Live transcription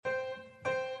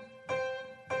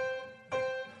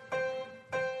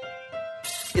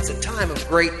It's a time of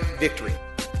great victory.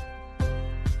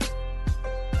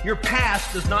 Your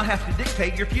past does not have to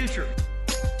dictate your future.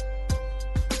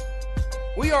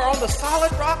 We are on the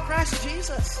solid rock, Christ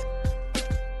Jesus.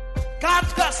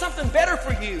 God's got something better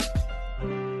for you.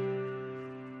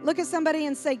 Look at somebody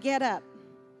and say, get up.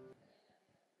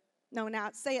 No,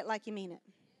 now say it like you mean it.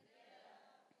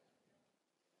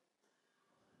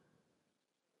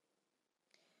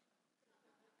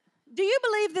 Do you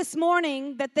believe this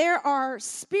morning that there are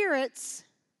spirits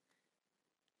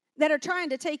that are trying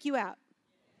to take you out?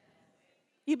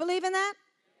 You believe in that?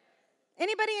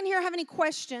 Anybody in here have any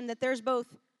question that there's both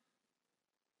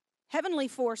heavenly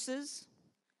forces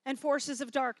and forces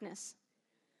of darkness?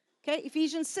 Okay,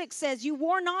 Ephesians 6 says, you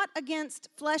war not against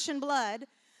flesh and blood,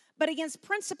 but against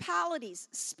principalities,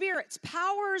 spirits,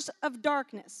 powers of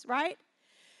darkness, right?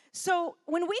 So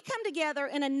when we come together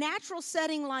in a natural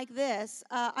setting like this,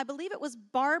 I believe it was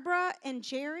Barbara and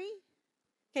Jerry.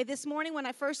 Okay, this morning when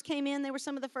I first came in, they were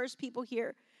some of the first people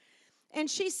here. And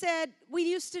she said, we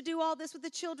used to do all this with the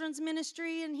children's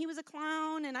ministry, and he was a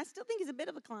clown, and I still think he's a bit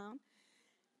of a clown.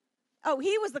 Oh,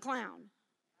 he was the clown.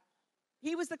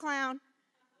 He was the clown.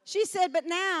 She said, but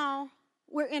now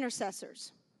we're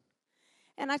intercessors.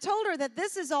 And I told her that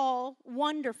this is all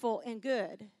wonderful and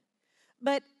good,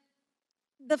 but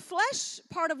the flesh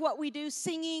part of what we do,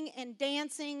 singing and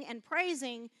dancing and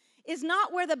praising, is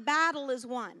not where the battle is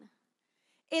won.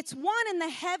 It's won in the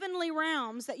heavenly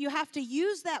realms that you have to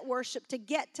use that worship to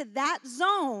get to that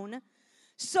zone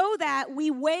so that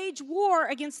we wage war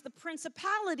against the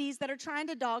principalities that are trying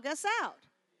to dog us out.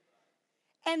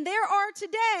 And there are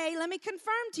today, let me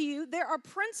confirm to you, there are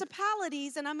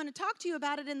principalities, and I'm going to talk to you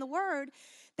about it in the Word,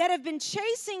 that have been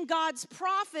chasing God's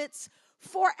prophets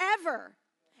forever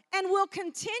and will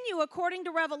continue, according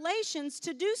to Revelations,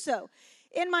 to do so.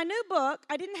 In my new book,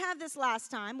 I didn't have this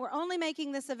last time. We're only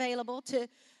making this available to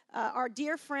our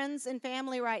dear friends and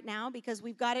family right now because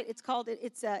we've got it.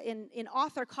 It's in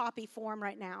author copy form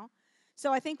right now.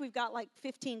 So I think we've got like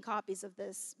 15 copies of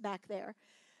this back there.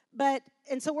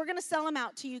 And so we're going to sell them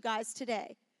out to you guys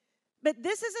today. But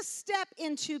this is a step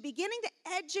into beginning to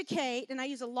educate, and I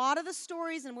use a lot of the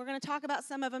stories, and we're going to talk about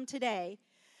some of them today,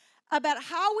 about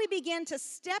how we begin to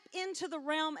step into the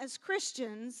realm as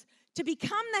Christians to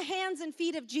become the hands and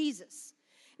feet of Jesus.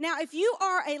 Now, if you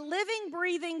are a living,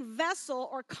 breathing vessel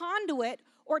or conduit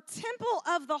or temple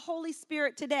of the Holy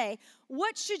Spirit today,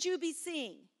 what should you be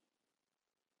seeing?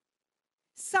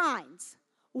 Signs,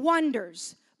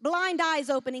 wonders, blind eyes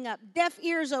opening up, deaf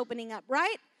ears opening up,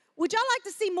 right? Would y'all like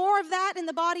to see more of that in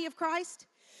the body of Christ?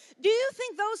 Do you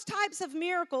think those types of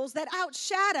miracles that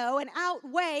outshadow and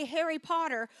outweigh Harry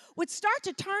Potter would start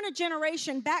to turn a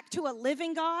generation back to a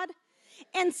living God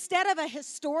instead of a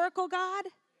historical God?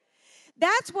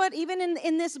 That's what, even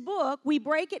in this book, we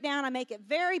break it down. I make it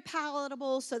very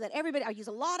palatable so that everybody, I use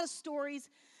a lot of stories.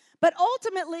 But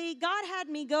ultimately, God had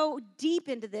me go deep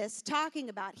into this, talking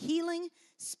about healing,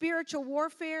 spiritual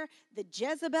warfare, the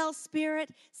Jezebel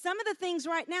spirit, some of the things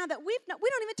right now that we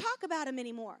don't even talk about them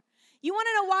anymore. You want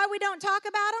to know why we don't talk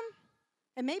about them?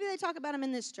 And maybe they talk about them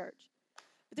in this church.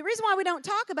 But the reason why we don't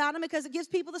talk about them is because it gives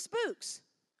people the spooks.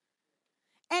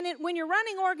 And when you're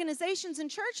running organizations and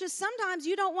churches, sometimes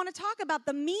you don't want to talk about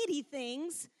the meaty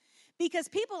things because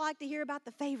people like to hear about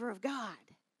the favor of God.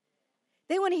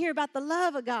 They want to hear about the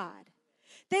love of God.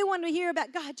 They want to hear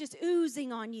about God just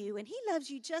oozing on you, and he loves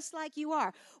you just like you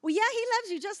are. Well, yeah, he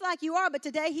loves you just like you are, but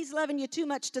today he's loving you too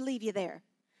much to leave you there.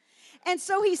 And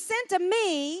so he sent to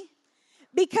me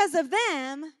because of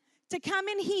them to come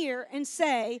in here and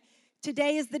say,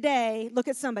 today is the day. Look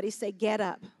at somebody, say, get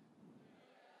up.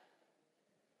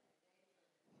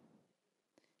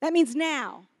 That means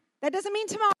now. That doesn't mean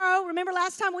tomorrow. Remember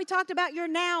last time we talked about your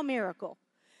now miracle.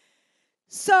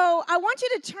 So I want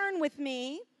you to turn with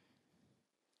me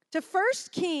to 1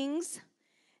 Kings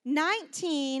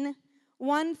 19,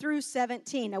 1 through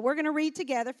 17. Now we're going to read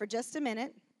together for just a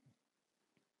minute.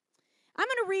 I'm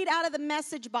going to read out of the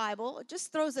Message Bible. It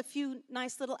just throws a few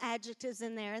nice little adjectives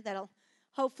in there that'll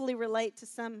hopefully relate to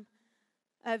some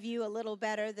of you a little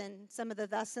better than some of the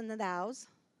thus and the thous.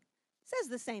 It says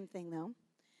the same thing, though.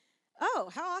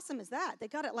 Oh, how awesome is that? They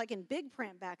got it like in big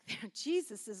print back there.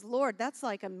 Jesus is Lord. That's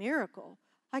like a miracle.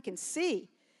 I can see.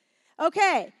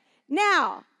 Okay,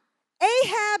 now,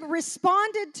 Ahab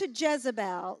responded to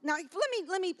Jezebel. Now,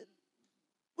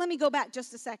 let me go back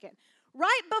just a second.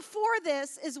 Right before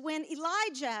this is when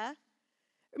Elijah,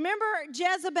 remember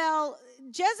Jezebel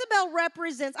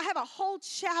represents, I have a whole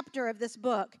chapter of this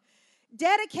book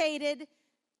dedicated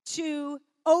to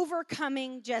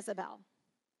overcoming Jezebel.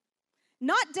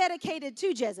 Not dedicated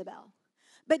to Jezebel,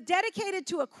 but dedicated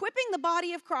to equipping the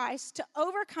body of Christ to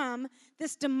overcome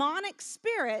this demonic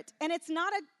spirit. And it's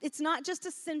not just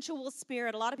a sensual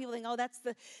spirit. A lot of people think, oh, that's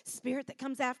the spirit that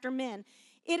comes after men.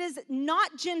 It is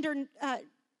not gender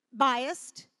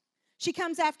biased. She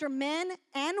comes after men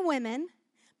and women.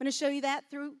 I'm going to show you that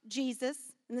through Jesus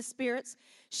and the spirits.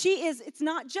 It's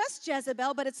not just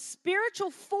Jezebel, but it's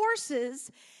spiritual forces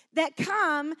that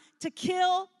come to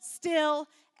kill, steal,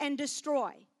 and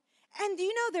destroy. And do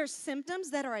you know there's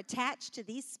symptoms that are attached to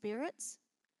these spirits?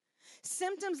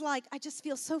 Symptoms like, I just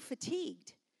feel so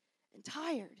fatigued and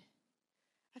tired.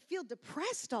 I feel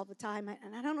depressed all the time,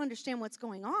 and I don't understand what's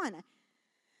going on.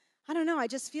 I don't know, I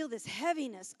just feel this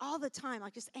heaviness all the time,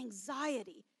 like just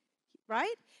anxiety,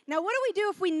 right? Now, what do we do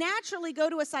if we naturally go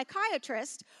to a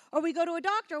psychiatrist or we go to a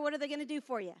doctor? What are they going to do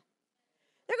for you?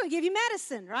 They're going to give you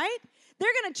medicine, right?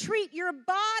 They're going to treat your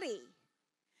body.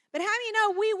 But how do you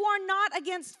know we war not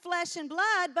against flesh and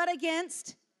blood, but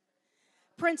against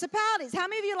principalities? How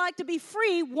many of you like to be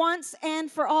free once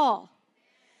and for all?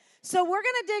 So we're going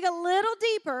to dig a little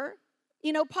deeper.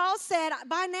 You know, Paul said,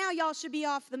 by now y'all should be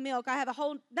off the milk. I have a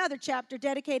whole another chapter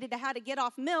dedicated to how to get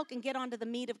off milk and get onto the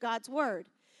meat of God's word.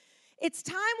 It's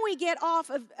time we get off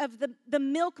of the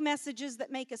milk messages that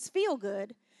make us feel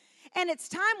good. And it's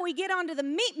time we get onto the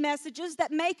meat messages that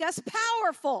make us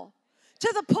powerful,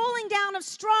 to the pulling down of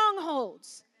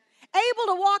strongholds,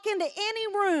 able to walk into any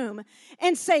room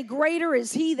and say, greater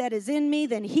is he that is in me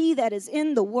than he that is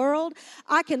in the world.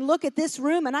 I can look at this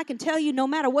room and I can tell you no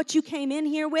matter what you came in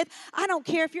here with, I don't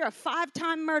care if you're a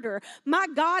 5-time murderer, my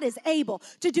God is able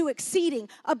to do exceeding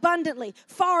abundantly,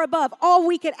 far above all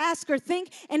we could ask or think,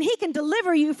 and he can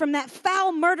deliver you from that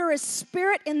foul, murderous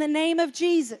spirit in the name of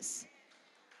Jesus.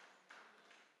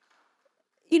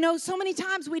 You know, so many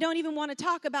times we don't even want to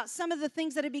talk about some of the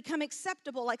things that have become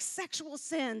acceptable, like sexual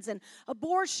sins and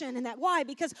abortion and that. Why?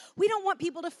 Because we don't want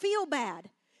people to feel bad.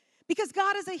 Because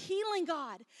God is a healing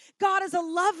God. God is a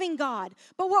loving God.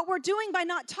 But what we're doing by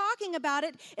not talking about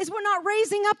it is we're not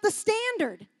raising up the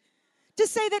standard to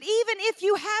say that even if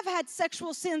you have had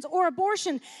sexual sins or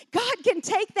abortion, God can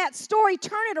take that story,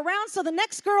 turn it around so the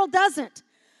next girl doesn't,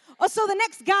 or so the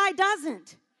next guy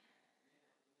doesn't.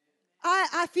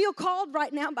 I feel called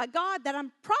right now by God that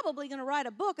I'm probably going to write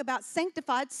a book about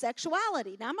sanctified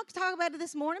sexuality. Now, I'm going to talk about it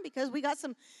this morning because we got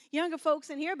some younger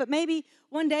folks in here, but maybe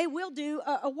one day we'll do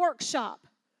a workshop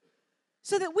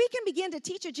so that we can begin to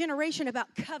teach a generation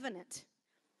about covenant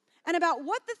and about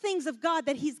what the things of God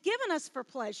that he's given us for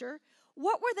pleasure,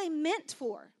 what were they meant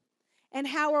for, and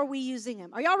how are we using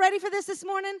them? Are y'all ready for this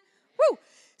morning? Woo!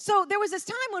 So there was this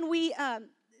time when we...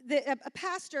 a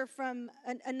pastor from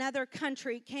another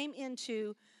country came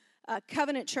into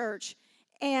Covenant Church,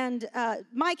 and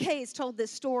Mike Hayes told this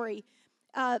story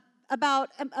about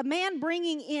a man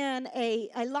bringing in a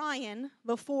lion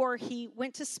before he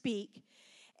went to speak,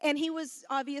 and he was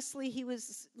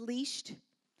leashed,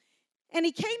 and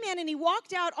he came in and he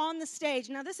walked out on the stage.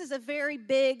 Now, this is a very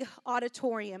big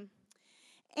auditorium,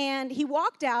 and he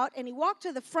walked out, and he walked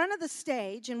to the front of the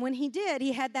stage, and when he did,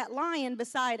 he had that lion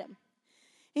beside him.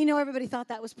 You know, everybody thought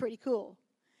that was pretty cool.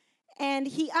 And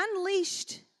he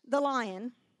unleashed the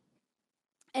lion,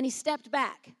 and he stepped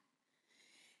back.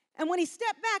 And when he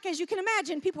stepped back, as you can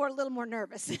imagine, people are a little more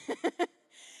nervous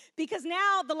because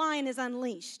now the lion is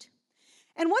unleashed.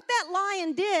 And what that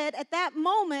lion did at that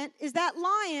moment is that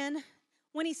lion,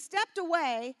 when he stepped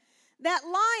away, that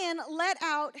lion let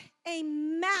out a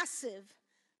massive,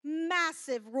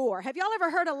 massive roar. Have y'all ever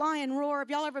heard a lion roar? Have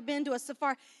y'all ever been to a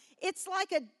safari? It's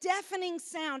like a deafening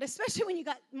sound, especially when you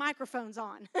got microphones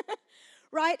on,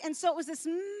 right? And so it was this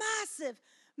massive,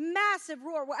 massive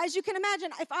roar. Well, as you can imagine,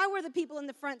 if I were the people in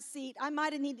the front seat, I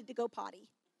might have needed to go potty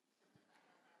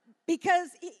because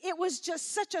it was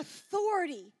just such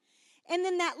authority. And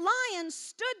then that lion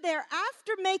stood there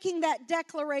after making that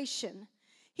declaration.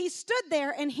 He stood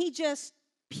there and he just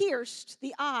pierced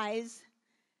the eyes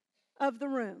of the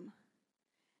room.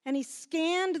 And he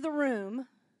scanned the room.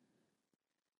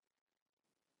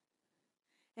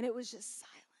 And it was just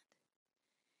silent.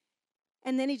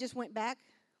 And then he just went back,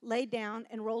 laid down,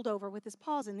 and rolled over with his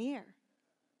paws in the air.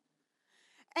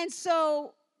 And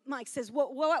so Mike says,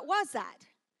 what was that?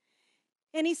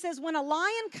 And he says, when a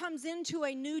lion comes into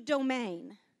a new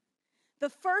domain, the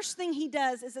first thing he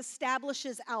does is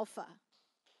establishes alpha.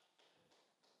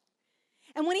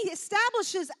 And when he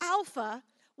establishes alpha,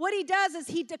 what he does is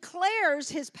he declares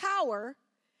his power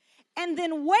and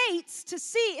then waits to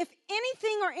see if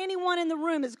anything or anyone in the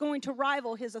room is going to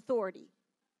rival his authority.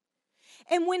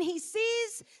 And when he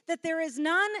sees that there is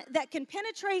none that can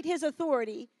penetrate his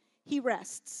authority, he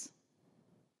rests.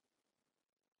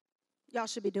 Y'all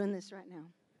should be doing this right now.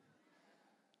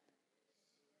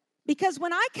 Because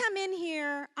when I come in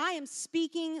here, I am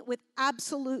speaking with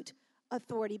absolute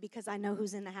authority because I know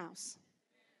who's in the house.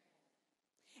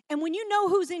 And when you know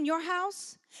who's in your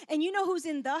house and you know who's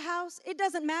in the house, it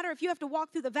doesn't matter if you have to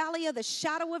walk through the valley of the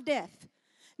shadow of death.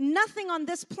 Nothing on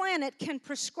this planet can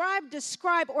prescribe,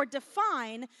 describe, or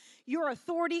define your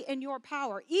authority and your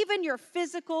power. Even your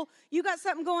physical. You got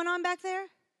something going on back there?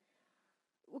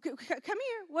 Come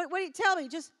here. What do you tell me?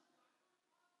 Just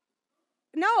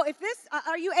no. If this,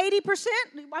 are you 80%?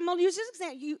 I'm gonna use this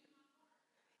example. You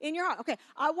in your heart. Okay.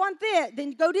 I want this.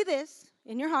 Then go do this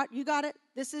in your heart. You got it.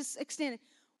 This is extended.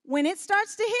 When it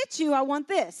starts to hit you, I want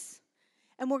this.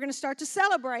 And we're going to start to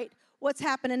celebrate what's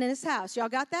happening in this house. Y'all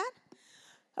got that?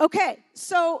 Okay,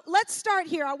 so let's start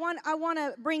here. I want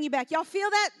to bring you back. Y'all feel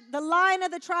that? The Lion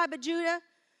of the tribe of Judah.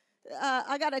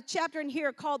 I got a chapter in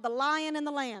here called The Lion and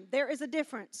the Lamb. There is a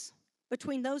difference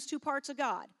between those two parts of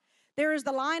God. There is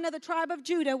the Lion of the tribe of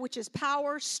Judah, which is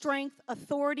power, strength,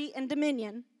 authority, and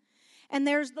dominion. And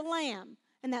there's the Lamb.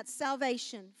 And that's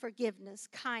salvation, forgiveness,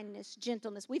 kindness,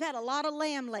 gentleness. We've had a lot of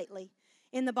lamb lately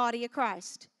in the body of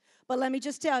Christ. But let me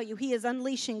just tell you, he is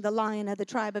unleashing the Lion of the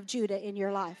tribe of Judah in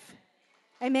your life.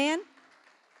 Amen?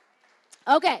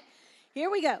 Okay,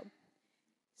 here we go.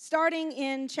 Starting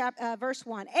in verse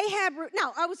 1.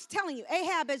 Now, I was telling you,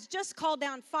 Ahab has just called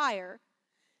down fire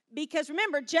because,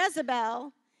 remember,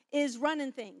 Jezebel is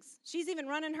running things. She's even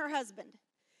running her husband.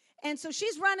 And so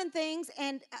she's running things,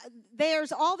 and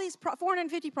there's all these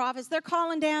 450 prophets. They're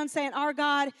calling down, saying, our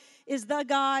God is the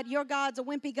God. Your God's a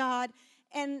wimpy God.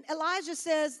 And Elijah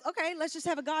says, okay, let's just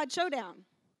have a God showdown.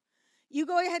 You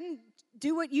go ahead and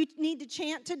do what you need to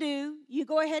chant to do. You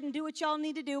go ahead and do what y'all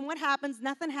need to do. And what happens?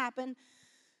 Nothing happened.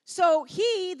 So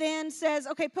he then says,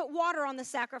 okay, put water on the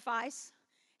sacrifice.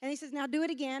 And he says, now do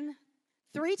it again.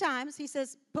 3 times. He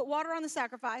says, put water on the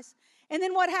sacrifice. And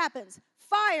then what happens?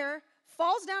 Fire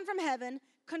falls down from heaven,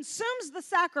 consumes the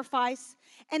sacrifice,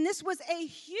 and this was a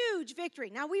huge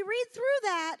victory. Now, we read through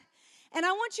that, and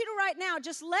I want you to right now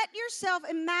just let yourself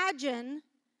imagine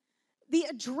the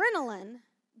adrenaline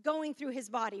going through his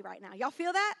body right now. Y'all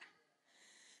feel that?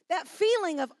 That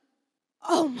feeling of,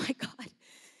 oh my God,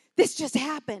 this just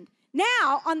happened.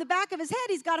 Now, on the back of his head,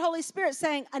 he's got Holy Spirit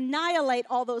saying, annihilate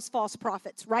all those false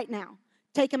prophets right now.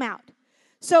 Take them out.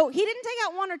 So he didn't take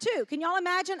out 1 or 2. Can y'all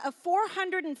imagine a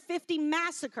 450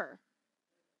 massacre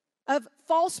of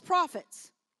false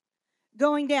prophets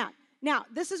going down? Now,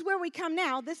 this is where we come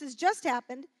now. This has just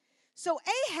happened. So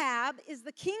Ahab is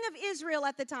the king of Israel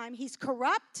at the time. He's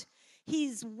corrupt.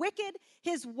 He's wicked.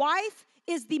 His wife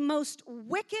is the most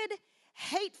wicked,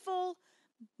 hateful,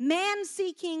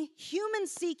 man-seeking,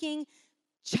 human-seeking,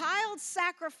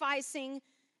 child-sacrificing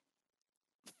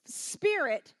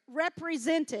spirit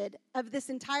represented of this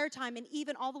entire time, and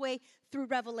even all the way through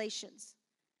Revelations.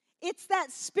 It's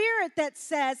that spirit that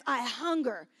says, I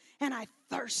hunger and I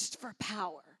thirst for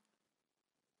power.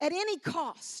 At any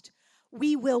cost,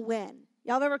 we will win.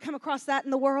 Y'all ever come across that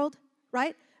in the world?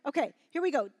 Right? Okay, here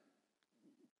we go.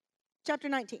 Chapter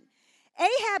 19.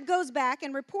 Ahab goes back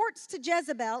and reports to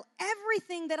Jezebel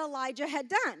everything that Elijah had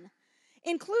done,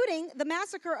 including the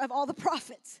massacre of all the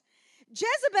prophets.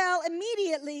 Jezebel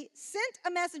immediately sent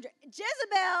a messenger.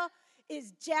 Jezebel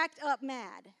is jacked up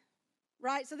mad,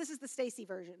 right? So this is the Stacy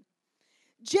version.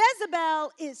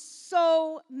 Jezebel is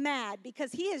so mad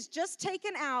because he has just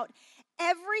taken out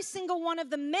every single one of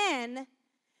the men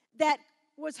that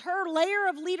was her layer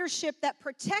of leadership that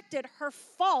protected her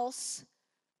false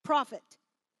prophet,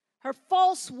 her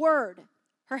false word,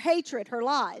 her hatred, her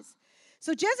lies.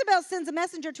 So Jezebel sends a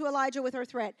messenger to Elijah with her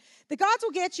threat. The gods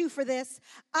will get you for this.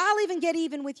 I'll even get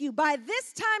even with you. By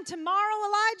this time tomorrow,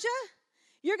 Elijah,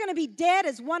 you're going to be dead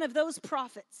as one of those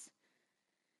prophets.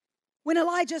 When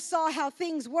Elijah saw how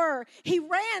things were, he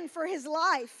ran for his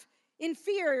life in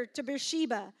fear to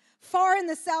Beersheba, far in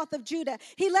the south of Judah.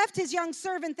 He left his young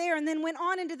servant there and then went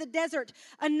on into the desert.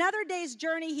 Another day's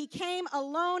journey, he came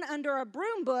alone under a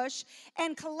broom bush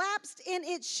and collapsed in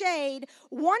its shade,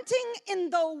 wanting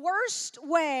in the worst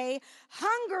way,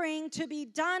 hungering to be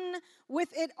done with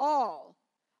it all.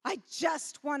 I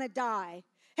just want to die.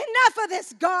 Enough of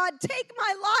this, God. Take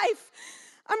my life.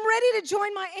 I'm ready to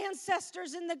join my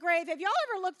ancestors in the grave. Have y'all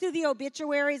ever looked through the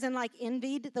obituaries and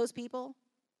envied those people?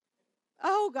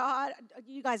 Oh, God,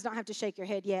 you guys don't have to shake your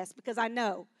head, yes, because I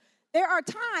know. There are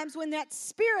times when that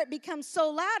spirit becomes so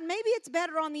loud, maybe it's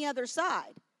better on the other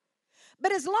side.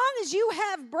 But as long as you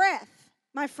have breath,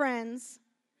 my friends,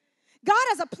 God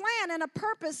has a plan and a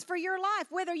purpose for your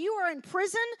life. Whether you are in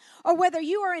prison or whether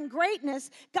you are in greatness,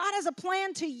 God has a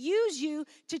plan to use you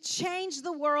to change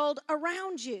the world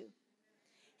around you.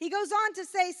 He goes on to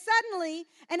say, suddenly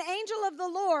an angel of the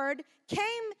Lord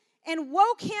came and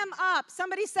woke him up.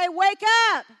 Somebody say, wake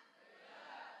up.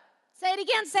 Say it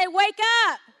again. Say, wake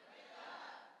up.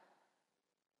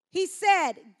 He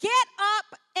said, get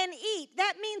up and eat.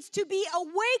 That means to be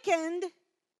awakened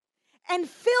and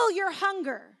fill your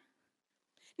hunger.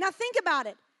 Now think about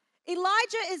it.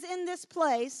 Elijah is in this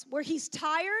place where he's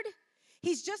tired.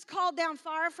 He's just called down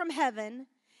fire from heaven,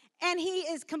 and he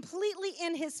is completely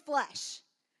in his flesh,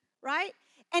 right?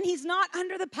 And he's not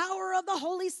under the power of the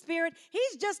Holy Spirit.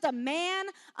 He's just a man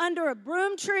under a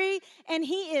broom tree, and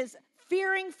he is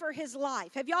fearing for his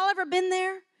life. Have y'all ever been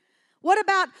there? What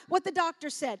about what the doctor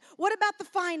said? What about the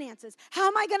finances? How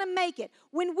am I going to make it?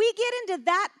 When we get into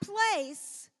that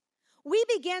place, we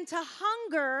begin to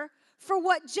hunger for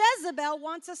what Jezebel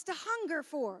wants us to hunger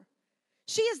for.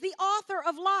 She is the author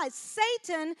of lies.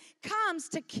 Satan comes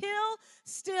to kill,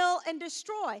 steal, and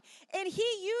destroy. And he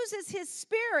uses his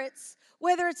spirits,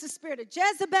 whether it's the spirit of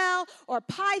Jezebel or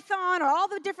Python or all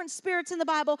the different spirits in the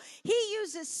Bible, he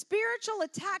uses spiritual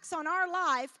attacks on our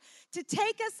life to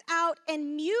take us out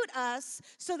and mute us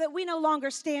so that we no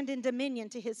longer stand in dominion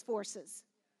to his forces.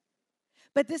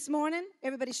 But this morning,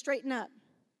 everybody straighten up.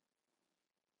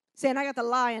 Saying, I got the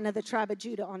Lion of the tribe of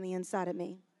Judah on the inside of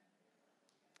me.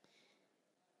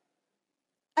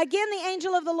 Again, the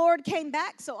angel of the Lord came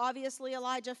back, so obviously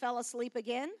Elijah fell asleep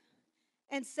again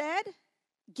and said,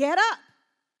 get up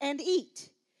and eat.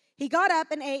 He got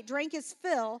up and ate, drank his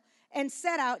fill, and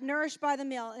set out, nourished by the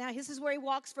meal. Now, this is where he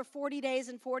walks for 40 days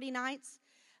and 40 nights.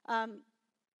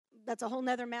 That's a whole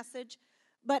nother message.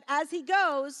 But as he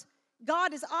goes,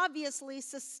 God is obviously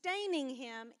sustaining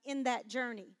him in that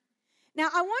journey. Now,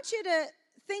 I want you to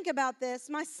think about this.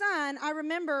 My son, I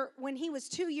remember when he was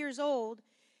 2 years old,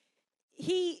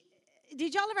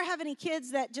 did y'all ever have any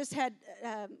kids that just had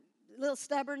a little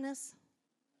stubbornness?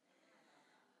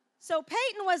 So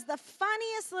Peyton was the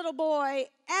funniest little boy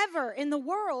ever in the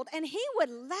world, and he would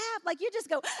laugh like you just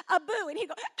go, a boo, and he'd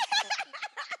go,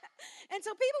 and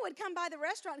so people would come by the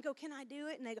restaurant and go, can I do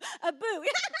it? And they go, a boo.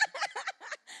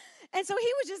 And so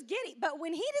he was just giddy. But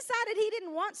when he decided he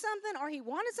didn't want something or he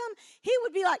wanted something, he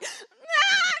would be like,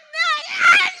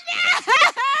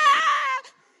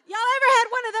 y'all ever had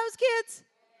one of those kids?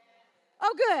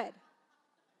 Oh, good.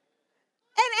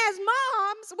 And as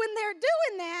moms, when they're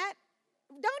doing that,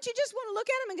 don't you just want to look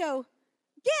at them and go,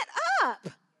 get up?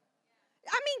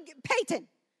 I mean, Peyton,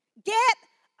 get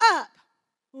up.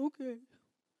 Okay.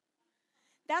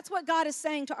 That's what God is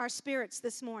saying to our spirits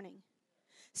this morning.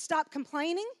 Stop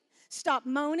complaining. Stop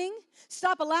moaning.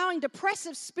 Stop allowing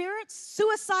depressive spirits,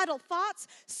 suicidal thoughts.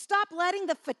 Stop letting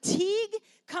the fatigue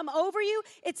come over you.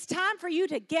 It's time for you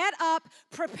to get up,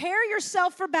 prepare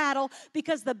yourself for battle,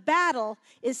 because the battle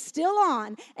is still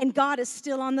on and God is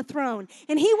still on the throne.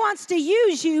 And he wants to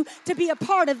use you to be a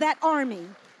part of that army.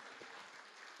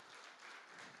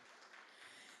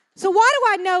 So why do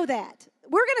I know that?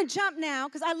 We're going to jump now,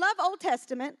 because I love Old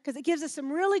Testament, because it gives us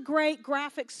some really great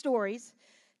graphic stories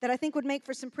that I think would make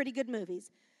for some pretty good movies.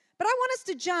 But I want us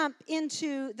to jump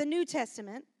into the New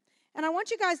Testament, and I want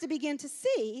you guys to begin to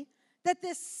see that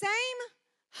this same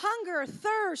hunger,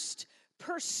 thirst,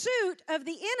 pursuit of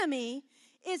the enemy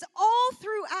is all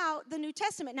throughout the New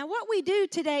Testament. Now, what we do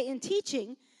today in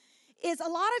teaching is a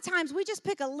lot of times we just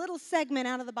pick a little segment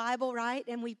out of the Bible, right,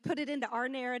 and we put it into our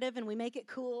narrative and we make it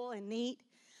cool and neat.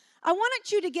 I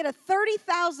wanted you to get a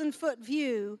 30,000-foot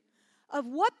view of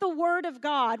what the Word of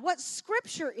God, what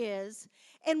Scripture is,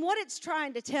 and what it's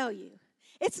trying to tell you.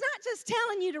 It's not just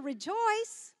telling you to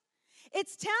rejoice.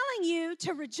 It's telling you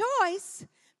to rejoice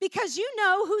because you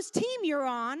know whose team you're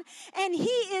on, and He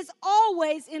is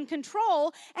always in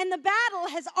control, and the battle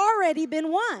has already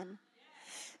been won.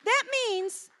 That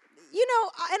means, you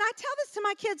know, and I tell this to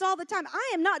my kids all the time,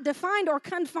 I am not defined or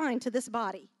confined to this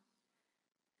body.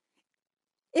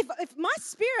 If my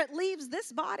spirit leaves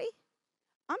this body,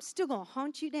 I'm still going to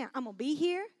hunt you down. I'm going to be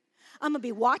here. I'm going to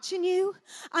be watching you.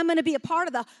 I'm going to be a part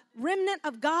of the remnant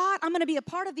of God. I'm going to be a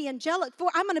part of the angelic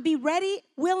force. I'm going to be ready,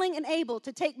 willing, and able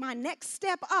to take my next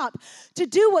step up to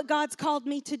do what God's called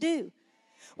me to do.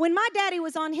 When my daddy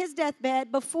was on his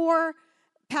deathbed before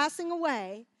passing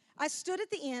away, I stood at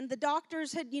the end. The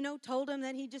doctors had, told him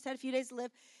that he just had a few days to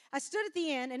live. I stood at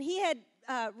the end, and he had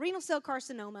renal cell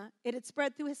carcinoma. It had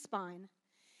spread through his spine.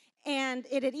 And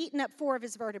it had eaten up 4 of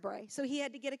his vertebrae. So he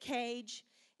had to get a cage,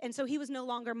 and so he was no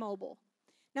longer mobile.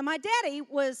 Now, my daddy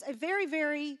was a very,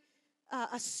 very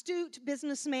astute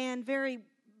businessman, very,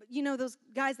 those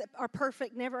guys that are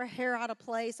perfect, never a hair out of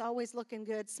place, always looking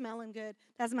good, smelling good.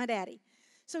 That's my daddy.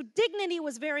 So dignity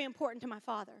was very important to my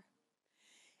father.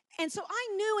 And so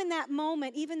I knew in that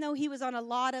moment, even though he was on a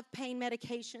lot of pain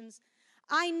medications,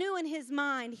 I knew in his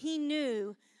mind, he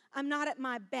knew, I'm not at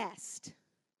my best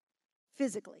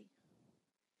physically.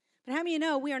 But how many of you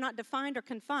know we are not defined or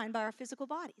confined by our physical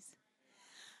bodies?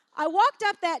 I walked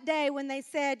up that day when they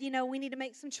said, we need to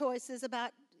make some choices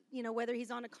about, whether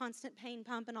he's on a constant pain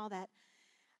pump and all that.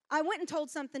 I went and told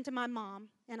something to my mom,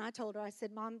 and I told her, I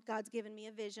said, Mom, God's given me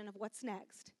a vision of what's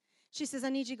next. She says, I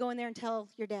need you to go in there and tell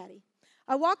your daddy.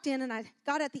 I walked in, and I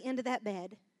got at the end of that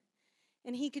bed,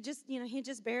 and he could just, he'd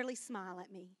just barely smile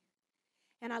at me.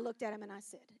 And I looked at him, and I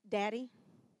said, Daddy,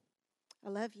 I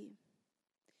love you,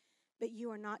 but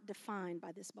you are not defined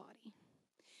by this body.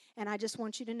 And I just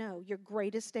want you to know your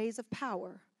greatest days of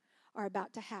power are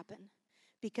about to happen,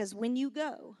 because when you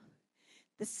go,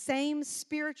 the same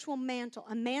spiritual mantle,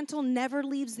 a mantle never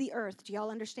leaves the earth. Do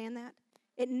y'all understand that?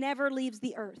 It never leaves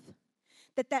the earth.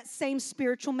 That same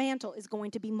spiritual mantle is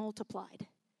going to be multiplied.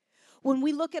 When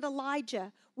we look at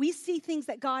Elijah, we see things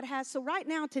that God has. So right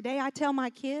now, today, I tell my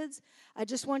kids, I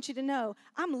just want you to know,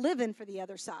 I'm living for the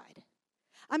other side.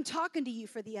 I'm talking to you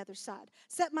for the other side.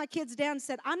 Set my kids down and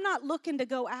said, I'm not looking to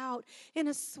go out in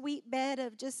a sweet bed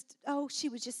of just, she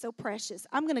was just so precious.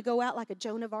 I'm going to go out like a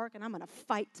Joan of Arc, and I'm going to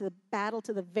fight to the battle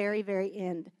to the very, very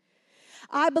end.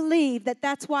 I believe that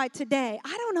that's why today,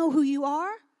 I don't know who you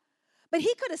are, but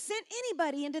he could have sent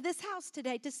anybody into this house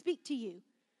today to speak to you.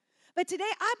 But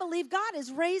today, I believe God is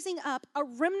raising up a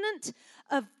remnant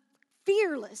of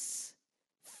fearless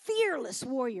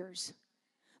warriors.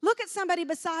 Look at somebody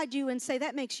beside you and say,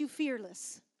 that makes you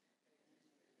fearless.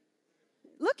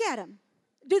 Look at them.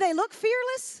 Do they look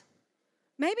fearless?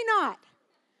 Maybe not.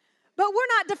 But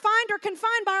we're not defined or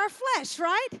confined by our flesh,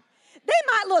 right? They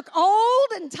might look old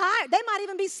and tired. They might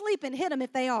even be sleeping. Hit them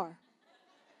if they are.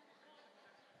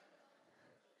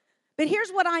 But here's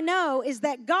what I know is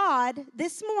that God,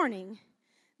 this morning,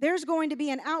 there's going to be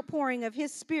an outpouring of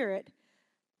His Spirit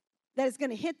that is going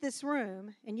to hit this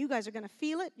room, and you guys are going to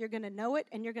feel it, you're going to know it,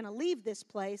 and you're going to leave this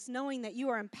place knowing that you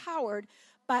are empowered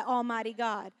by Almighty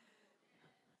God.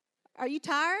 Are you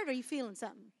tired, or are you feeling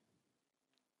something?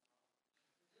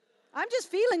 I'm just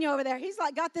feeling you over there. He's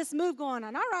like got this move going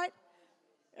on. All right,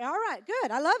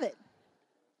 good. I love it.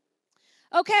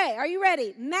 Okay, are you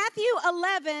ready? Matthew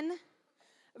 11,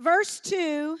 verse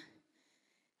 2.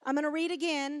 I'm going to read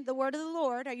again the word of the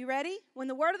Lord. Are you ready? When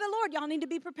the word of the Lord, y'all need to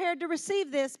be prepared to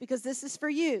receive this because this is for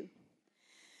you.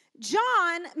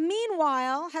 John,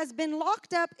 meanwhile, has been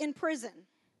locked up in prison.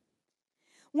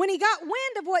 When he got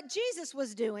wind of what Jesus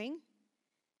was doing,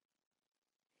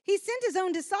 he sent his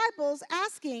own disciples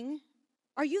asking,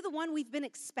 are you the one we've been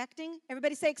expecting?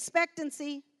 Everybody say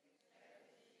expectancy.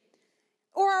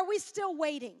 Or are we still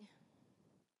waiting?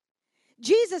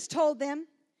 Jesus told them,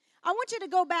 I want you to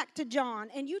go back to John,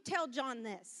 and you tell John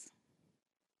this.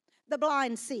 The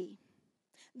blind see,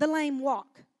 the lame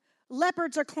walk,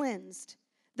 leopards are cleansed,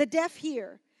 the deaf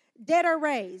hear, dead are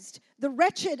raised, the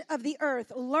wretched of the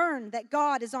earth learn that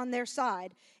God is on their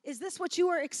side. Is this what you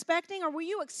were expecting, or were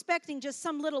you expecting just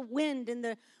some little wind in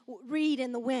the reed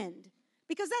in the wind?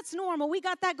 Because that's normal. We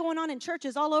got that going on in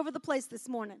churches all over the place this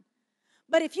morning.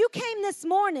 But if you came this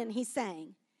morning, he's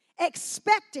saying,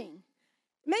 expecting,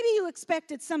 maybe you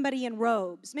expected somebody in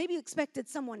robes. Maybe you expected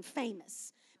someone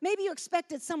famous. Maybe you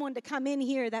expected someone to come in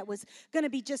here that was going to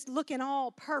be just looking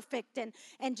all perfect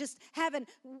and just having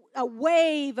a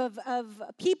wave of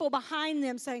people behind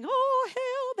them saying, oh,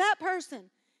 hell, that person.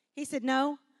 He said,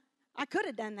 no, I could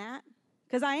have done that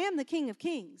because I am the King of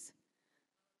Kings.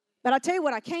 But I'll tell you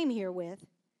what I came here with.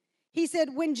 He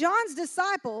said, when John's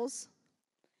disciples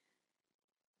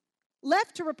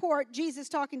left to report Jesus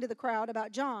talking to the crowd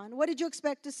about John, what did you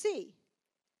expect to see?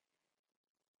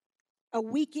 A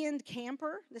weekend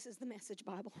camper? This is the Message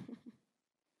Bible.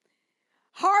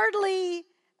 Hardly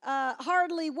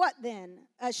what then?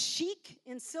 A sheik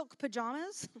in silk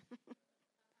pajamas?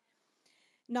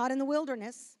 Not in the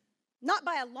wilderness. Not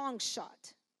by a long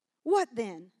shot. What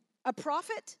then? A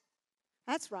prophet?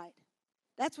 That's right.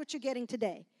 That's what you're getting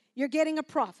today. You're getting a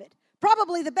prophet.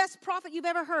 Probably the best prophet you've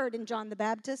ever heard in John the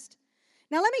Baptist.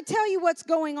 Now, let me tell you what's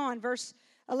going on, verse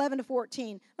 11 to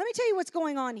 14. Let me tell you what's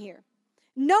going on here.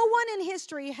 No one in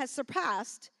history has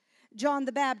surpassed John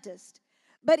the Baptist.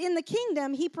 But in the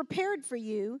kingdom, he prepared for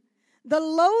you. The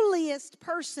lowliest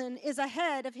person is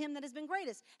ahead of him that has been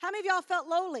greatest. How many of y'all felt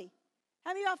lowly?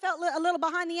 How many of y'all felt a little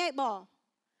behind the eight ball?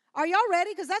 Are y'all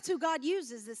ready? Because that's who God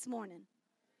uses this morning.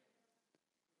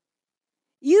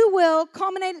 You will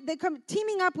culminate,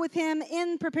 teaming up with him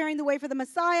in preparing the way for the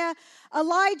Messiah.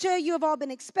 Elijah, you have all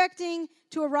been expecting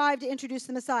to arrive to introduce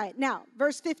the Messiah. Now,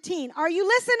 verse 15, are you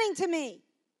listening to me?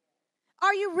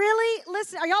 Are you really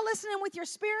listening? Are y'all listening with your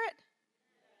spirit?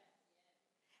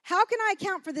 How can I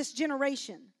account for this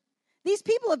generation? These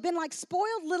people have been like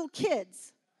spoiled little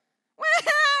kids.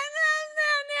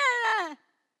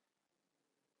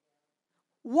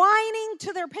 Whining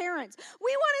to their parents.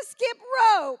 We want to skip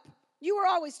rope. You were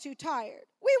always too tired.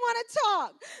 We want to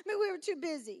talk, but we were too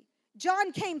busy.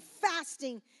 John came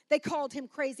fasting. They called him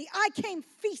crazy. I came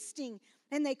feasting,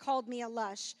 and they called me a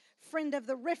lush. Friend of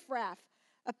the riffraff.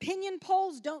 Opinion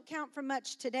polls don't count for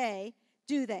much today,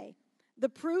 do they? The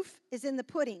proof is in the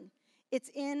pudding. It's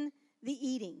in the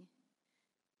eating.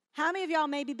 How many of y'all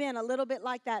maybe been a little bit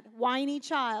like that whiny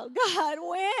child? God,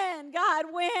 when? God,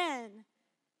 when?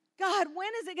 God, when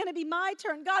is it going to be my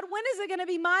turn? God, when is it going to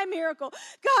be my miracle?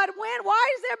 God, when? Why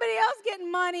is everybody else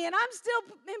getting money and I'm still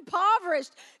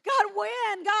impoverished? God,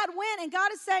 when? God, when? And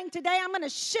God is saying today, I'm going to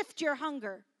shift your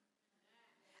hunger.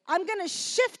 I'm going to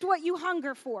shift what you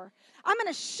hunger for. I'm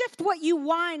going to shift what you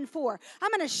whine for.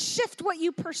 I'm going to shift what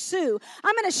you pursue.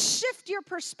 I'm going to shift your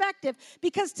perspective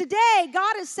because today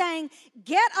God is saying,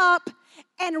 get up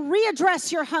and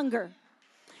readdress your hunger.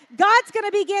 God's going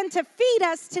to begin to feed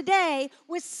us today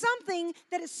with something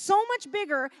that is so much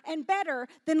bigger and better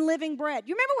than living bread.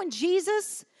 You remember when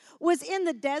Jesus was in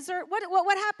the desert?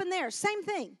 What happened there? Same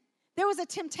thing. There was a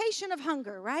temptation of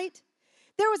hunger, right?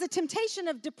 There was a temptation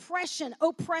of depression,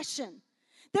 oppression.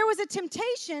 There was a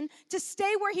temptation to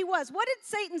stay where he was. What did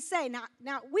Satan say? Now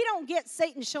we don't get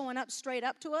Satan showing up straight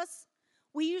up to us.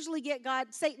 We usually get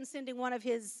Satan sending one of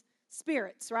his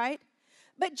spirits, right?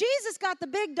 But Jesus got the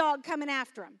big dog coming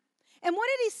after him. And what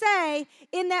did he say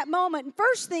in that moment?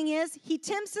 First thing is, he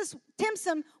tempts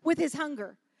him with his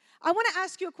hunger. I want to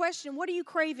ask you a question. What are you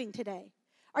craving today?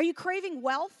 Are you craving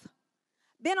wealth?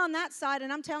 Been on that side,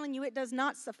 and I'm telling you, it does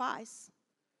not suffice.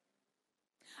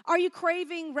 Are you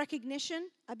craving recognition?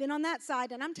 I've been on that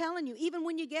side, and I'm telling you, even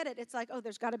when you get it, it's like, oh,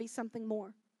 there's got to be something more.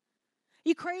 Are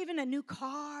you craving a new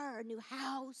car, a new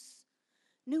house,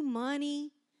 new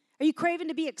money? Are you craving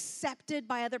to be accepted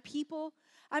by other people?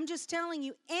 I'm just telling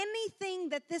you, anything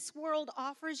that this world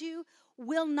offers you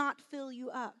will not fill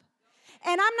you up.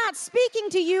 And I'm not speaking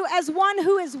to you as one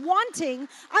who is wanting.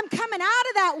 I'm coming out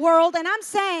of that world and I'm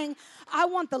saying, I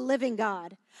want the living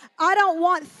God. I don't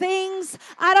want things.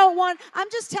 I'm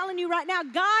just telling you right now,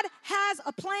 God has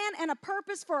a plan and a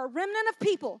purpose for a remnant of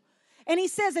people. And he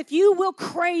says, if you will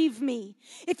crave me,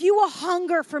 if you will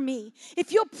hunger for me,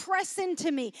 if you'll press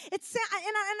into me. And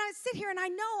I sit here and I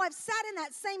know I've sat in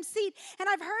that same seat and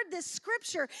I've heard this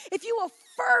scripture, if you will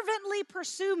fervently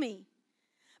pursue me.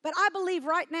 But I believe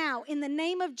right now, in the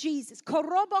name of Jesus,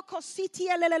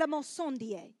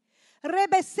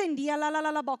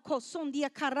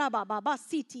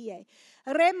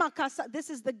 this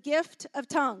is the gift of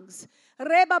tongues.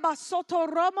 That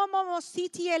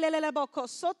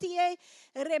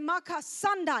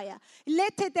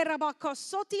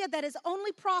is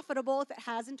only profitable if it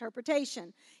has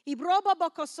interpretation.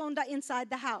 Inside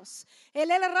the house. I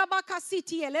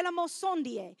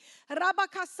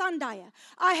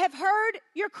have heard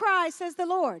your cry, says the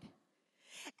Lord,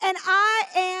 and I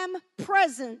am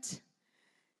present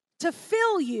to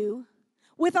fill you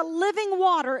with a living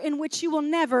water in which you will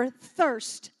never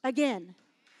thirst again.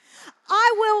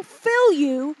 I will fill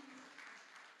you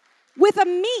with a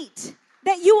meat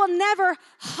that you will never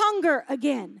hunger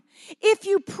again. If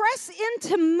you press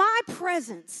into my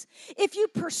presence, if you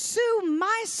pursue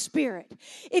my spirit,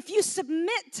 if you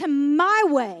submit to my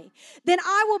way, then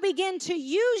I will begin to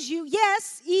use you,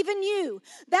 yes, even you.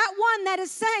 That one that is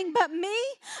saying, but me,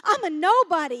 I'm a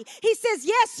nobody. He says,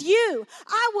 yes, you.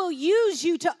 I will use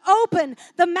you to open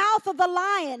the mouth of the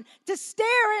lion, to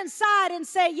stare inside and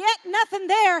say, yet nothing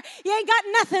there. You ain't got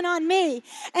nothing on me.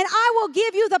 And I will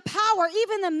give you the power,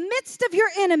 even in the midst of your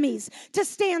enemies, to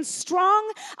stand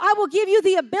strong. I will give you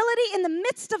the ability in the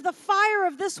midst of the fire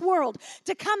of this world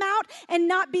to come out and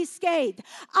not be scathed.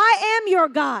 I am your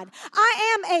God.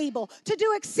 I am able to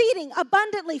do exceeding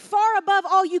abundantly, far above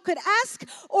all you could ask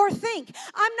or think.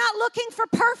 I'm not looking for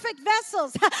perfect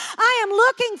vessels. I am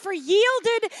looking for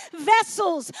yielded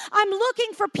vessels. I'm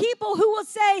looking for people who will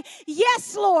say,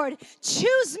 yes, Lord,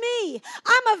 choose me.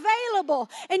 I'm available.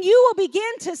 And you will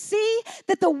begin to see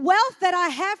that the wealth that I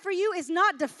have for you is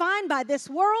not defined by this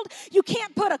world. You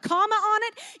can't put a comma on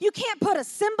it. You can't put a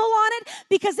symbol on it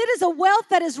because it is a wealth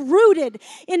that is rooted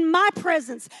in my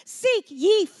presence. Seek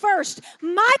ye first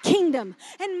my kingdom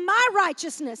and my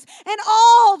righteousness, and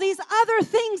all these other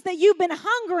things that you've been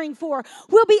hungering for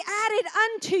will be added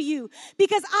unto you,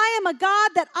 because I am a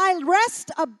God that I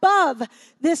rest above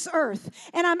this earth.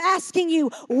 And I'm asking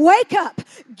you, wake up,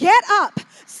 get up,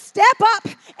 step up,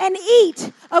 and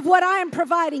eat of what I am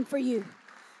providing for you.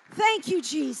 Thank you,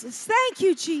 Jesus. Thank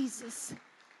you, Jesus.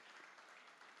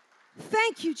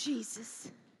 Thank you,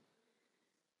 Jesus.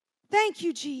 Thank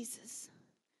you, Jesus.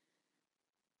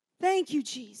 Thank you,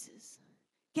 Jesus.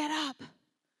 Get up.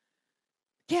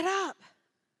 Get up.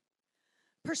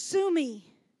 Pursue me.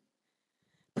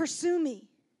 Pursue me.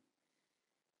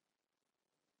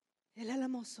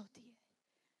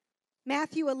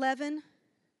 Matthew 11,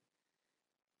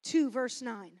 2, verse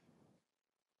 9.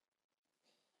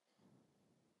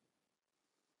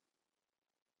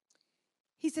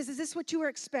 He says, is this what you were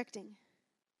expecting?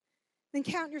 Then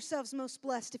count yourselves most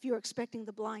blessed if you are expecting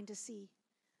the blind to see,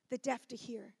 the deaf to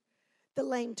hear, the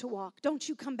lame to walk. Don't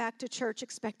you come back to church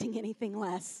expecting anything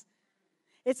less.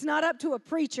 It's not up to a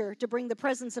preacher to bring the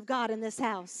presence of God in this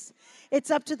house.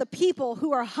 It's up to the people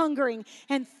who are hungering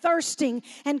and thirsting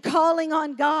and calling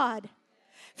on God,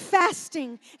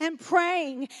 fasting and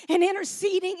praying and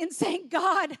interceding and saying,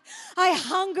 God, I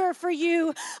hunger for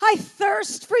you. I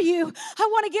thirst for you. I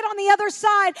want to get on the other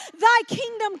side. Thy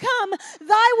kingdom come,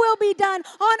 thy will be done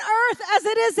on earth as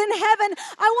it is in heaven.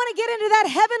 I want to get into that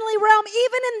heavenly realm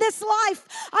even in this life.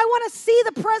 I want to see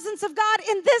the presence of God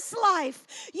in this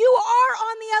life. You are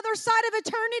on the other side of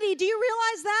eternity. Do you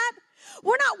realize that?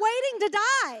 We're not waiting to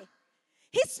die.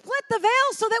 He split the veil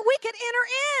so that we could enter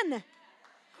in.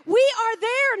 We are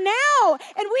there now,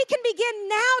 and we can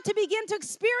begin to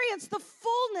experience the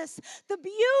fullness, the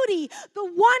beauty, the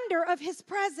wonder of his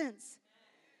presence.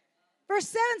 Verse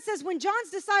 7 says, when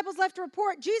John's disciples left to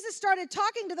report, Jesus started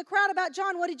talking to the crowd about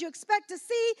John. What did you expect to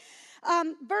see?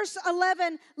 Verse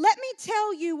 11, let me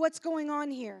tell you what's going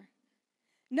on here.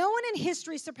 No one in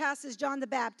history surpasses John the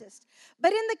Baptist,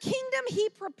 but in the kingdom he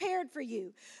prepared for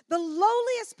you. The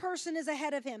lowliest person is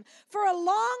ahead of him. For a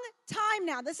long time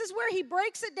now, this is where he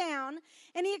breaks it down,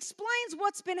 and he explains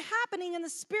what's been happening in the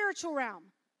spiritual realm.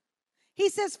 He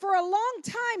says, for a long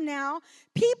time now,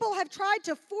 people have tried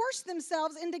to force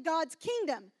themselves into God's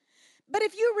kingdom. But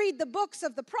if you read the books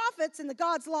of the prophets and the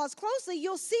God's laws closely,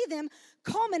 you'll see them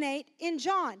culminate in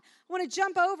John. I want to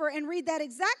jump over and read that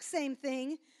exact same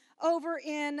thing over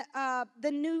in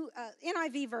the new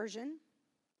NIV version.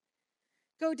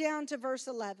 Go down to verse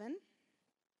 11.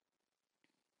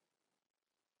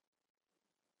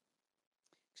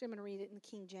 Actually, I'm going to read it in the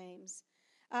King James.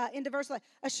 Into verse 11.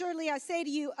 Assuredly, I say to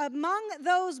you, among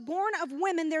those born of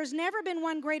women, there's never been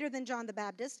one greater than John the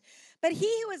Baptist. But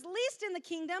he who is least in the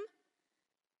kingdom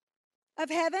of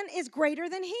heaven is greater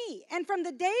than he. And from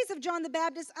the days of John the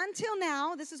Baptist until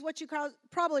now, this is what you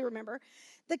probably remember,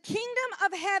 the kingdom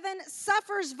of heaven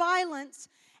suffers violence,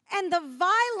 and the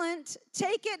violent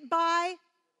take it by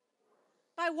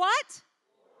what?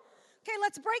 Okay,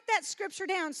 let's break that scripture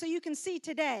down so you can see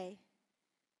today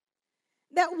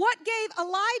that what gave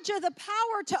Elijah the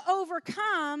power to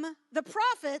overcome the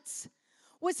prophets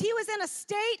was he was in a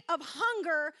state of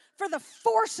hunger for the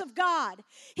force of God.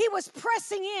 He was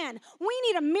pressing in. We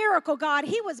need a miracle, God.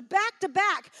 He was back to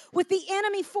back with the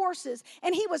enemy forces,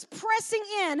 and he was pressing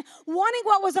in, wanting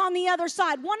what was on the other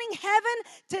side, wanting heaven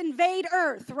to invade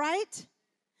earth, right?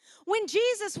 When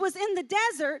Jesus was in the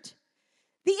desert,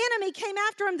 the enemy came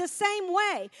after him the same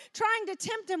way, trying to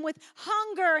tempt him with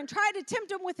hunger and trying to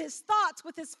tempt him with his thoughts,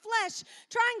 with his flesh,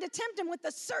 trying to tempt him with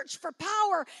the search for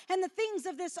power and the things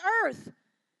of this earth.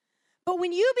 But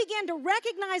when you begin to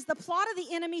recognize the plot of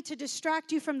the enemy to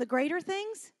distract you from the greater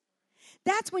things,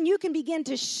 that's when you can begin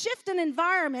to shift an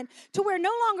environment to where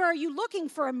no longer are you looking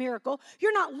for a miracle.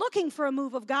 You're not looking for a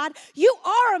move of God. You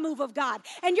are a move of God,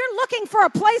 and you're looking for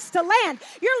a place to land.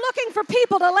 You're looking for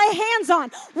people to lay hands on.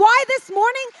 Why this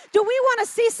morning? Do we want to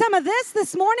see some of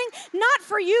this morning? Not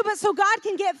for you, but so God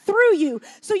can get through you,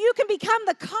 so you can become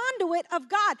the conduit of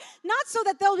God. Not so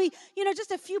that there'll be,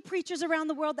 just a few preachers around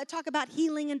the world that talk about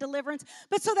healing and deliverance,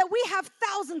 but so that we have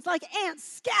thousands like ants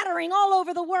scattering all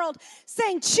over the world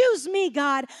saying, choose me,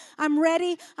 God, I'm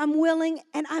ready, I'm willing,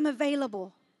 and I'm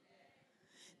available.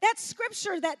 That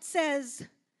scripture that says,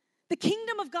 the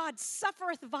kingdom of God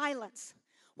suffereth violence.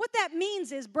 What that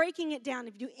means is, breaking it down,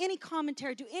 if you do any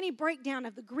commentary, do any breakdown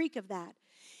of the Greek of that,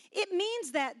 it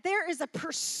means that there is a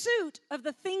pursuit of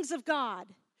the things of God.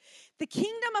 The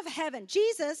kingdom of heaven.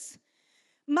 Jesus,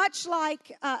 much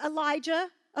like Elijah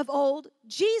of old,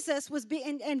 Jesus was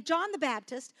and John the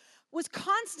Baptist was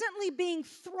constantly being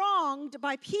thronged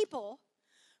by people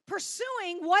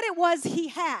pursuing what it was he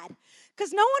had.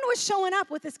 Because no one was showing up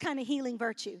with this kind of healing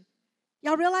virtue.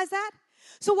 Y'all realize that?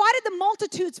 So why did the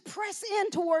multitudes press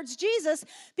in towards Jesus?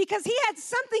 Because he had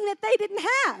something that they didn't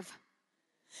have.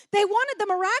 They wanted the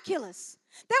miraculous.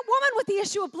 That woman with the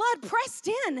issue of blood pressed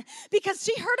in because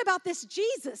she heard about this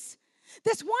Jesus.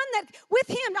 This one that with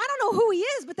him, I don't know who he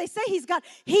is, but they say he's got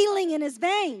healing in his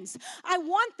veins. I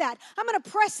want that. I'm going to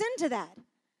press into that.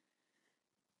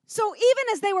 So even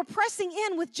as they were pressing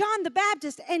in with John the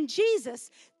Baptist and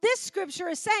Jesus, this scripture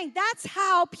is saying that's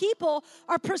how people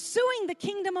are pursuing the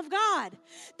kingdom of God.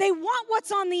 They want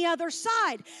what's on the other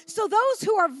side. So those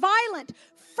who are violent,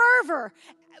 fervor,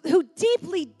 who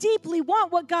deeply, deeply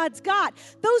want what God's got,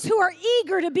 those who are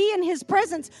eager to be in his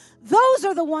presence, those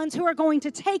are the ones who are going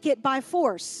to take it by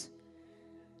force.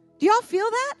 Do y'all feel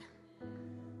that?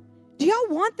 Do y'all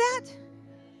want that?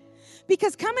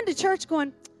 Because coming to church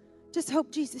going, just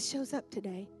hope Jesus shows up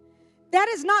today, that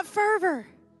is not fervor.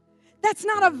 That's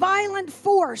not a violent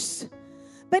force.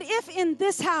 But if in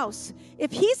this house,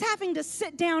 if he's having to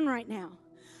sit down right now,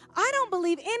 I don't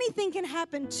believe anything can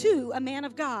happen to a man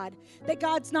of God that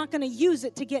God's not going to use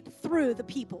it to get through the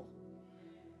people.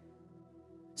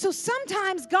 So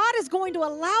sometimes God is going to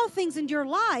allow things in your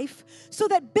life so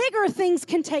that bigger things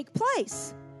can take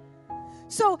place.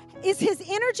 So has his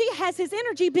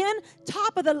energy been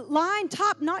top of the line,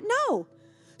 top not? No.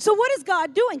 So what is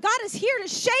God doing? God is here to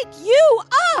shake you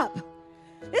up.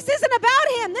 This isn't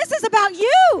about him. This is about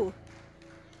you.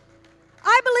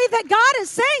 I believe that God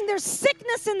is saying there's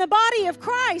sickness in the body of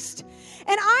Christ,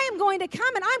 and I am going to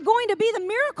come and I'm going to be the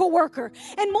miracle worker.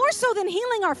 And more so than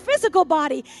healing our physical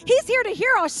body, he's here to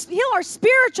heal our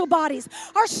spiritual bodies,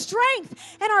 our strength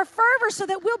and our fervor, so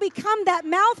that we'll become that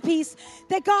mouthpiece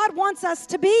that God wants us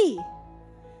to be.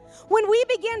 When we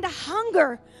begin to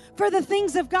hunger for the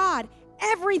things of God,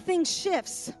 everything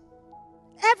shifts.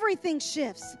 Everything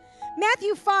shifts.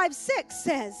 Matthew 5:6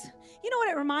 says, you know what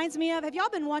it reminds me of? Have y'all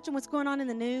been watching what's going on in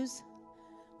the news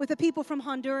with the people from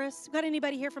Honduras? Got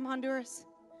anybody here from Honduras?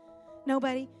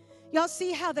 Nobody? Y'all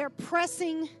see how they're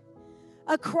pressing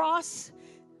across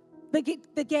the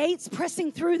gates,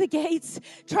 pressing through the gates,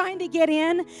 trying to get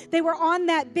in? They were on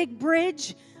that big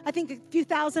bridge. I think a few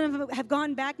thousand of them have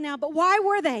gone back now. But why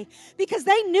were they? Because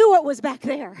they knew what was back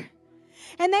there.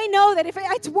 And they know that if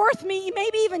it's worth me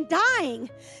maybe even dying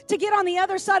to get on the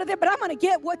other side of there, but I'm going to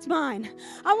get what's mine.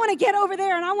 I want to get over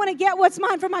there, and I want to get what's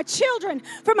mine for my children,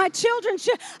 for my children's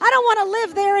children. I don't want to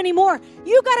live there anymore.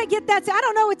 You got to get that. I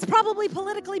don't know, it's probably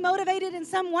politically motivated in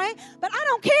some way, but I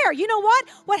don't care. You know what?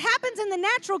 What happens in the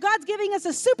natural, God's giving us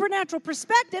a supernatural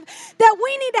perspective that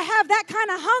we need to have that kind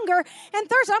of hunger and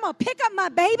thirst. I'm going to pick up my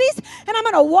babies, and I'm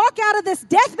going to walk out of this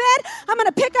deathbed. I'm going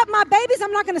to pick up my babies.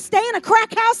 I'm not going to stay in a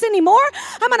crack house anymore.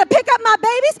 I'm going to pick up my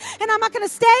babies, and I'm not going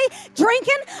to stay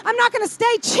drinking. I'm not going to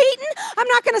stay cheating. I'm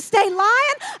not going to stay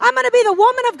lying. I'm going to be the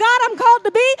woman of God I'm called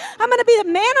to be. I'm going to be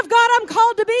the man of God I'm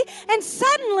called to be. And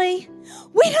suddenly,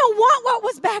 we don't want what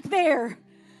was back there.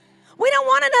 We don't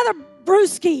want another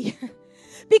brewski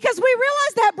because we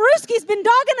realize that brewski's been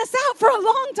dogging us out for a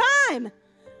long time.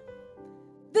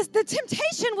 The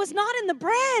temptation was not in the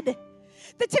bread.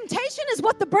 The temptation is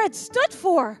what the bread stood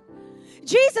for.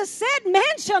 Jesus said, man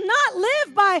shall not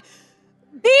live by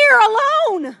beer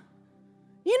alone.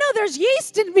 You know, there's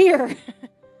yeast in beer.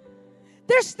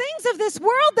 There's things of this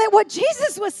world that what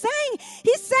Jesus was saying,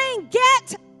 he's saying,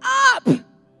 get up.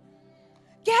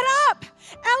 Get up.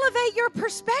 Elevate your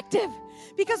perspective.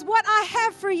 Because what I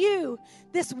have for you,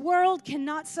 this world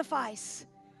cannot suffice.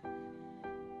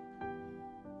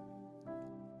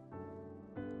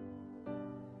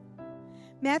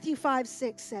 Matthew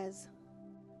 5:6 says,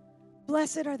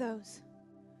 blessed are those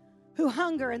who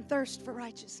hunger and thirst for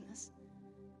righteousness,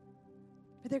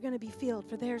 for they're going to be filled,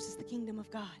 for theirs is the kingdom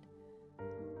of God.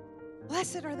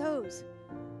 Blessed are those.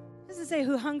 It doesn't say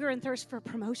who hunger and thirst for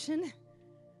promotion. It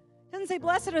doesn't say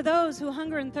blessed are those who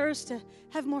hunger and thirst to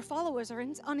have more followers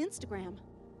on Instagram.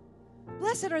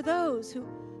 Blessed are those who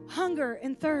hunger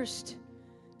and thirst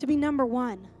to be number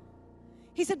one.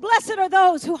 He said, blessed are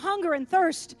those who hunger and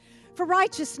thirst for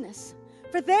righteousness,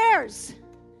 for theirs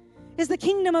is the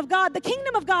kingdom of God. The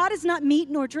kingdom of God is not meat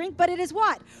nor drink, but it is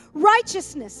what?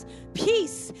 Righteousness,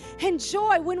 peace, and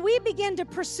joy. When we begin to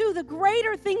pursue the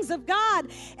greater things of God,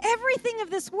 everything of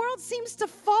this world seems to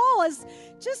fall as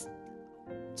just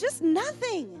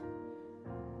nothing.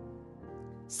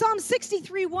 Psalm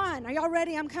 63:1. Are y'all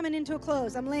ready? I'm coming into a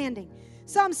close. I'm landing.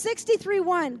 Psalm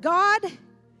 63:1. God,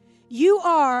 you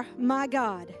are my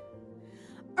God.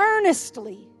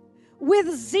 Earnestly, with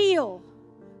zeal,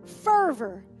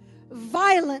 fervor,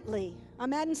 violently,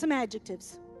 I'm adding some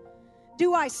adjectives,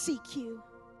 do I seek you.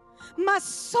 My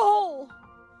soul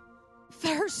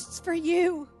thirsts for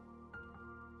you.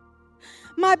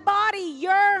 My body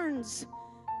yearns,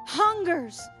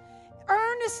 hungers,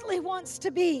 earnestly wants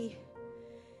to be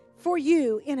for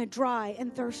you in a dry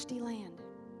and thirsty land.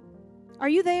 Are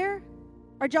you there?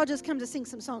 Or did y'all just come to sing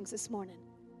some songs this morning?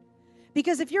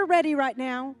 Because if you're ready right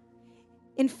now,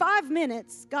 in 5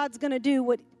 minutes, God's going to do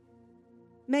what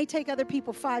may take other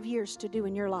people 5 years to do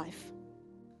in your life.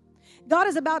 God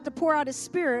is about to pour out His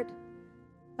Spirit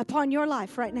upon your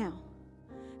life right now.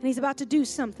 And He's about to do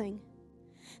something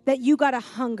that you got to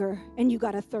hunger and you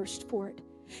got to thirst for it.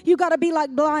 You got to be like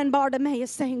blind Bartimaeus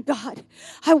saying, God,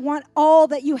 I want all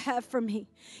that you have for me.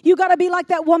 You got to be like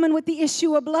that woman with the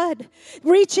issue of blood,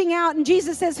 reaching out. And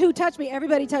Jesus says, who touched me?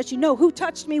 Everybody touched you. No, who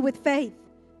touched me with faith?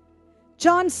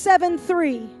 John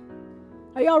 7:3.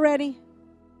 Are y'all ready?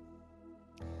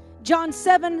 John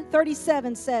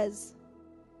 7:37 says,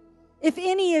 if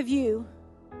any of you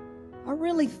are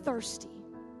really thirsty.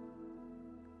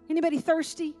 Anybody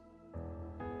thirsty?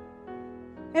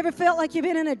 Ever felt like you've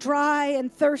been in a dry and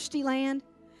thirsty land?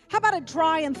 How about a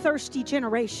dry and thirsty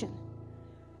generation?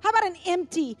 How about an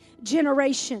empty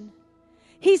generation?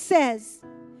 He says,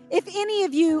 if any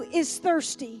of you is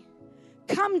thirsty,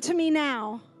 come to me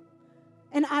now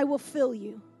and I will fill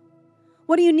you.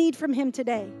 What do you need from Him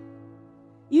today?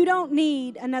 You don't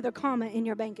need another comma in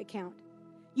your bank account.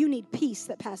 You need peace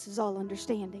that passes all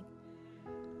understanding.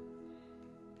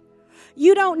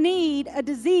 You don't need a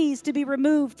disease to be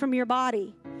removed from your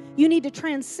body. You need to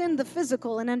transcend the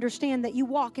physical and understand that you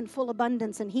walk in full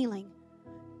abundance and healing.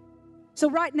 So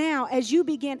right now, as you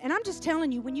begin, and I'm just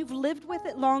telling you, when you've lived with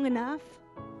it long enough,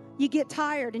 you get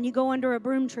tired and you go under a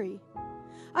broom tree.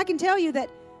 I can tell you that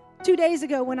 2 days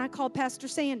ago when I called Pastor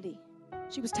Sandy,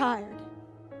 she was tired.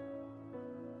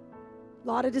 A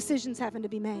lot of decisions having to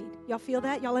be made. Y'all feel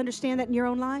that? Y'all understand that in your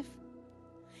own life?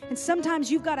 And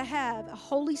sometimes you've got to have a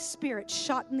Holy Spirit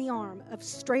shot in the arm of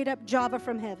straight up Java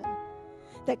from heaven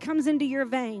that comes into your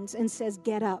veins and says,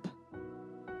 get up.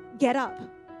 Get up.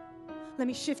 Let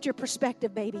me shift your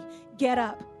perspective, baby. Get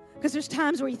up. Because there's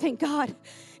times where you think, God,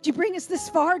 did you bring us this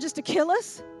far just to kill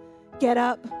us? Get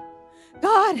up.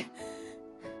 God,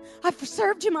 I've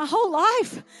served you my whole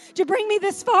life. Did you bring me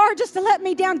this far just to let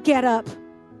me down? Get up.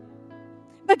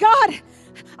 But God,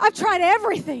 I've tried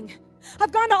everything.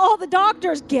 I've gone to all the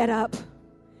doctors. Get up.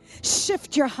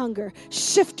 Shift your hunger.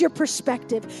 Shift your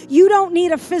perspective. You don't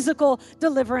need a physical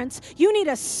deliverance. You need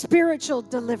a spiritual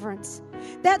deliverance.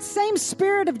 That same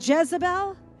spirit of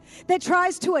Jezebel that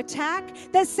tries to attack,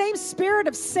 that same spirit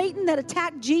of Satan that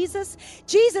attacked Jesus,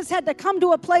 Jesus had to come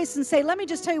to a place and say, let me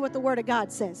just tell you what the Word of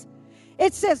God says.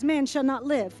 It says, man shall not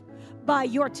live by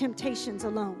your temptations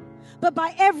alone, but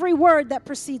by every word that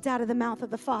proceeds out of the mouth of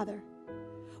the Father.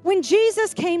 When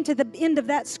Jesus came to the end of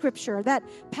that scripture, that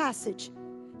passage,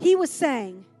 He was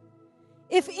saying,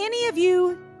 if any of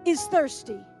you is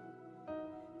thirsty,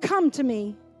 come to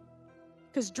me,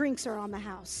 because drinks are on the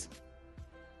house.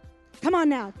 Come on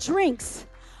now, drinks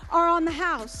are on the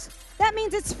house. That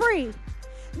means it's free.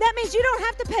 That means you don't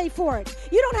have to pay for it.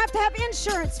 You don't have to have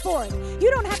insurance for it. You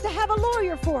don't have to have a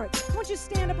lawyer for it. Why don't you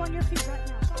stand up on your feet right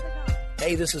now? Father God.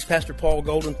 Hey, this is Pastor Paul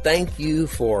Golden. Thank you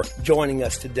for joining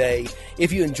us today.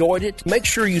 If you enjoyed it, make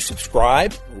sure you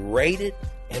subscribe, rate it,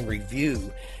 and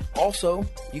review. Also,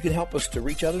 you can help us to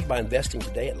reach others by investing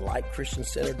today at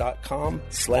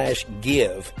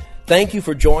lightchristiancenter.com/give. Thank you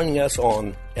for joining us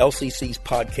on LCC's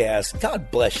podcast. God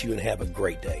bless you and have a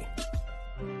great day.